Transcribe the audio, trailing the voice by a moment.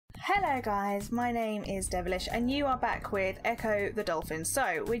Hello guys, my name is Devilish and you are back with Ecco the Dolphin.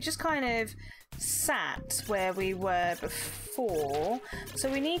 So we just kind of sat where we were before,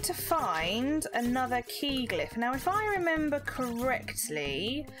 so we need to find another key glyph. Now if I remember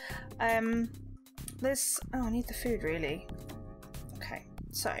correctly, there's... oh, I need the food really. Okay,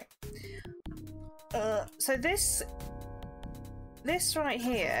 so this right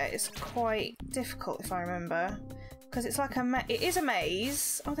here is quite difficult if I remember. Because it's like it is a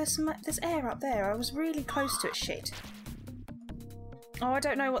maze. Oh, there's air up there. I was really close to it. Shit. Oh, I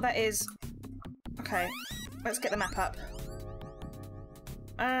don't know what that is. Okay, let's get the map up.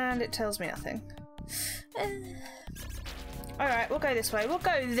 And it tells me nothing. Alright, we'll go this way. We'll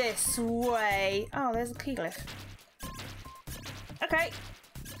go this way. Oh, there's a key glyph. Okay.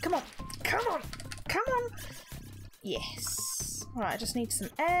 Come on. Come on. Come on. Yes. Alright, I just need some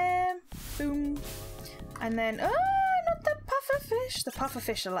air. Boom. And then, oh, not the pufferfish. The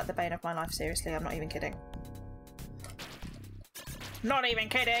pufferfish are like the bane of my life, seriously, I'm not even kidding. Not even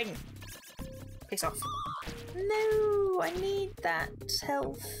kidding! Piss off. No, I need that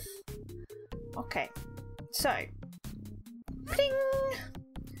health. Okay, so. Pling!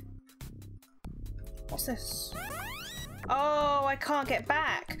 What's this? Oh, I can't get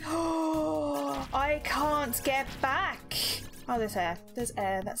back. Oh, I can't get back. Oh, there's air. There's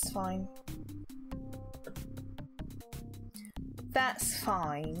air, that's fine. That's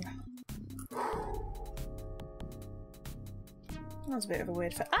fine. That was a bit of a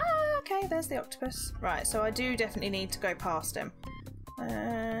weird... ah, okay, there's the octopus. Right, so I do definitely need to go past him.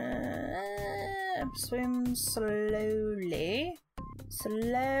 Swim slowly.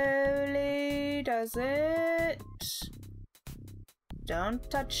 Slowly does it.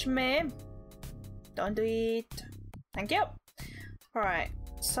 Don't touch me. Don't do it. Thank you. Right,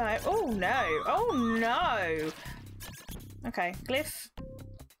 so... oh no! Oh no! Okay, glyph.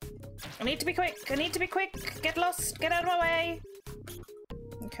 I need to be quick. I need to be quick. Get lost. Get out of my way.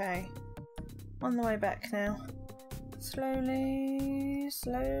 Okay. On the way back now. Slowly.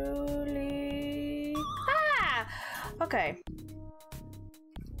 Slowly. Ah! Okay.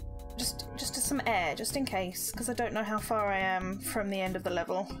 Just some air, just in case, because I don't know how far I am from the end of the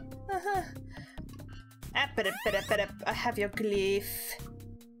level. I have your glyph.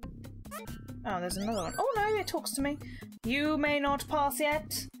 Oh, there's another one. Oh no, it talks to me. You may not pass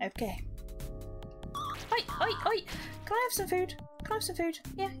yet. Okay. Oi, oi, oi! Can I have some food? Can I have some food?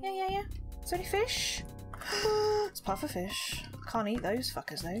 Yeah. Is there any fish? It's pufferfish. Can't eat those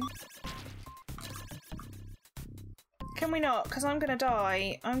fuckers though. Can we not? Because I'm gonna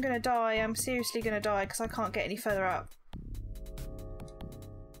die. I'm gonna die. I'm seriously gonna die because I can't get any further up.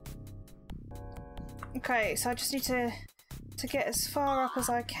 Okay, so I just need to get as far up as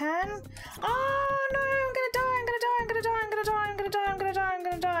I can. Oh no, I'm gonna die, I'm gonna die, I'm gonna die, I'm gonna die, I'm gonna die, I'm gonna die, I'm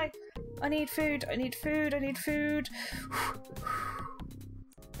gonna die. I need food, I need food, I need food.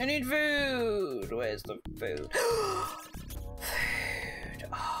 I need food. Where's the food? Food.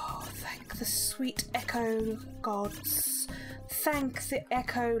 Oh, thank the sweet echo gods. Thank the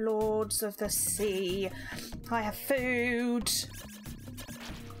echo lords of the sea. I have food.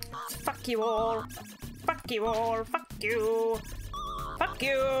 Fuck you all. Fuck you all. Fuck you. Fuck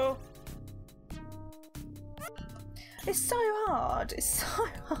you. It's so hard. It's so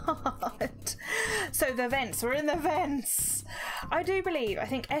hard. So the vents. We're in the vents. I do believe, I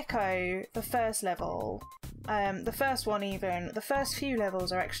think Ecco, the first level, the first one even, the first few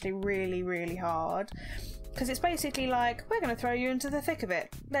levels are actually really, really hard. Because it's basically like, we're going to throw you into the thick of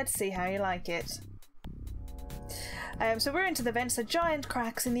it. Let's see how you like it. So we're into the vents. The giant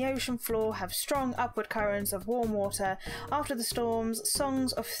cracks in the ocean floor have strong upward currents of warm water. After the storms,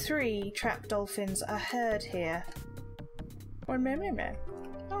 songs of 3 trapped dolphins are heard here.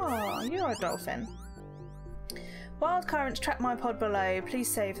 Oh, you're a dolphin. Wild currents trap my pod below.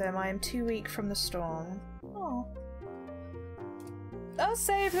 Please save them. I am too weak from the storm. Oh. I'll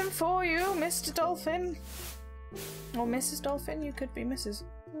save them for you, Mr. Dolphin. Or Mrs. Dolphin. You could be Mrs.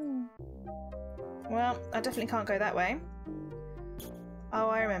 Well, I definitely can't go that way. Oh,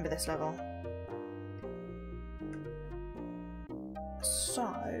 I remember this level. So...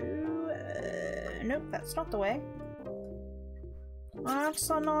 nope, that's not the way. That's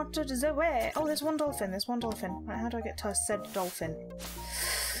not the way. Oh, there's one dolphin. There's one dolphin. Right, how do I get to said dolphin?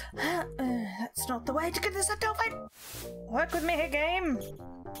 That's not the way to get to said dolphin. Work with me here, game.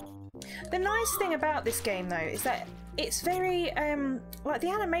 The nice thing about this game, though, is that it's very, like the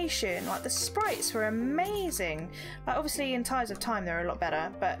animation, like the sprites were amazing. Like, obviously, in Tides of Time, they're a lot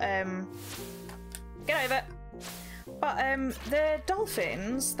better, but, get over it. But, the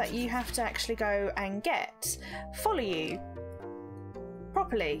dolphins that you have to actually go and get follow you.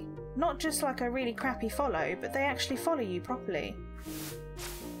 properly. Not just like a really crappy follow, but they actually follow you properly.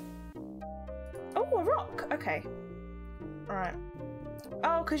 Oh, a rock! Okay. Alright.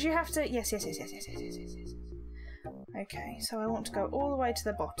 Oh, because you have to... Yes. Okay, so I want to go all the way to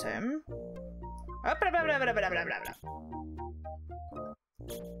the bottom.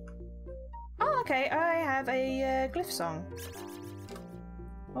 Oh, okay, I have a glyph song.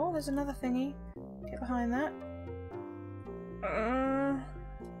 Oh, there's another thingy. Get behind that. No!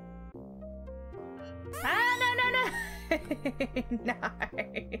 No!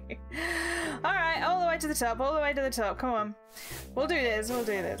 Alright, all the way to the top, all the way to the top. Come on. We'll do this, we'll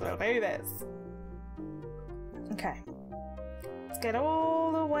do this. Okay. Let's get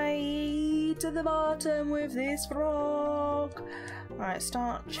all the way to the bottom with this frog. Alright,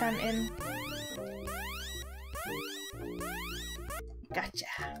 start chanting.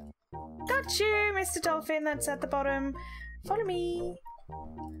 Gotcha. Got you, Mr. Dolphin. That's at the bottom. Follow me.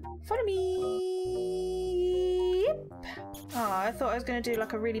 Follow me. Yep. Oh, I thought I was going to do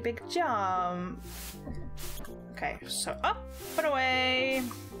like a really big jump. Okay, so up and away.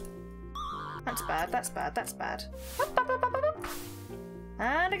 That's bad, that's bad, that's bad. Up, up, up, up, up, up.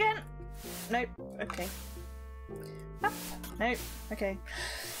 And again. Nope. Okay. Up. Nope. Okay.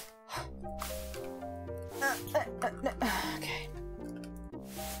 Okay.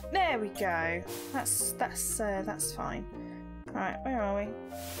 There we go. That's fine. Right, where are we?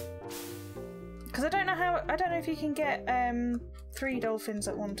 Because I don't know if you can get 3 dolphins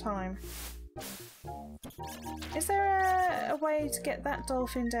at one time. Is there a way to get that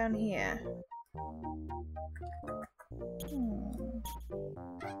dolphin down here?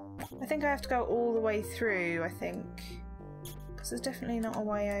 I think I have to go all the way through, I think. Because there's definitely not a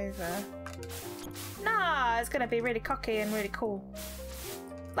way over. Nah, it's going to be really cocky and really cool.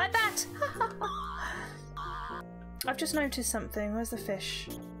 Like that! I've just noticed something. Where's the fish?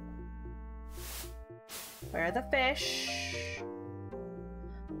 Where are the fish?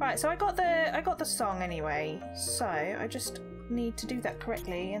 Right, so I got the song anyway. So I just need to do that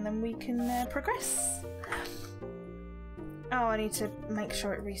correctly, and then we can progress. Oh, I need to make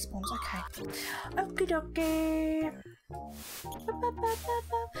sure it respawns. Okay. Okie dokie.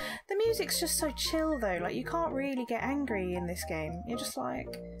 The music's just so chill though. Like, you can't really get angry in this game. You're just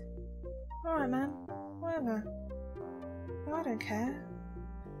like, alright, man. Whatever. I don't care.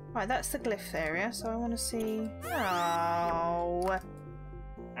 Right, that's the glyph area, so I want to see... Oh!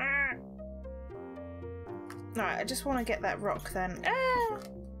 Alright, I just want to get that rock then.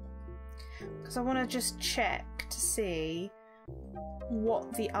 Because I want to just check to see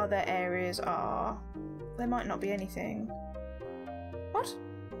what the other areas are. There might not be anything. What?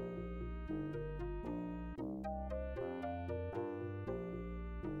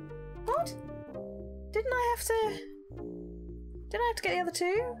 What? Didn't I have to get the other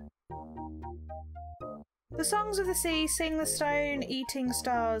 2? The songs of the sea sing the stone-eating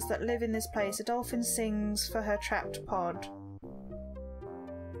stars that live in this place. A dolphin sings for her trapped pod.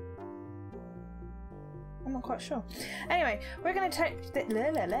 I'm not quite sure. Anyway, we're going to take the...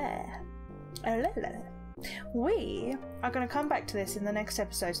 We are going to come back to this in the next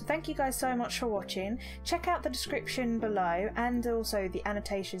episode, so thank you guys so much for watching. Check out the description below and also the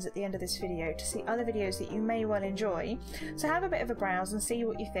annotations at the end of this video to see other videos that you may well enjoy. So have a bit of a browse and see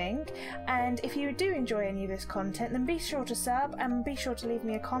what you think, and if you do enjoy any of this content, then be sure to sub and be sure to leave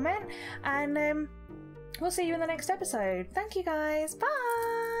me a comment, and we'll see you in the next episode. Thank you guys,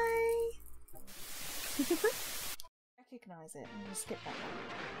 bye! Recognise it, I'm going to skip that one.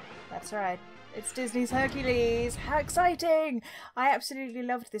 That's right. It's Disney's Hercules! How exciting! I absolutely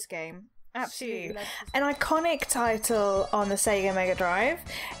loved this game. Absolutely. An iconic title on the Sega Mega Drive.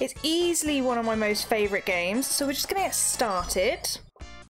 It's easily one of my most favourite games, so we're just going to get started.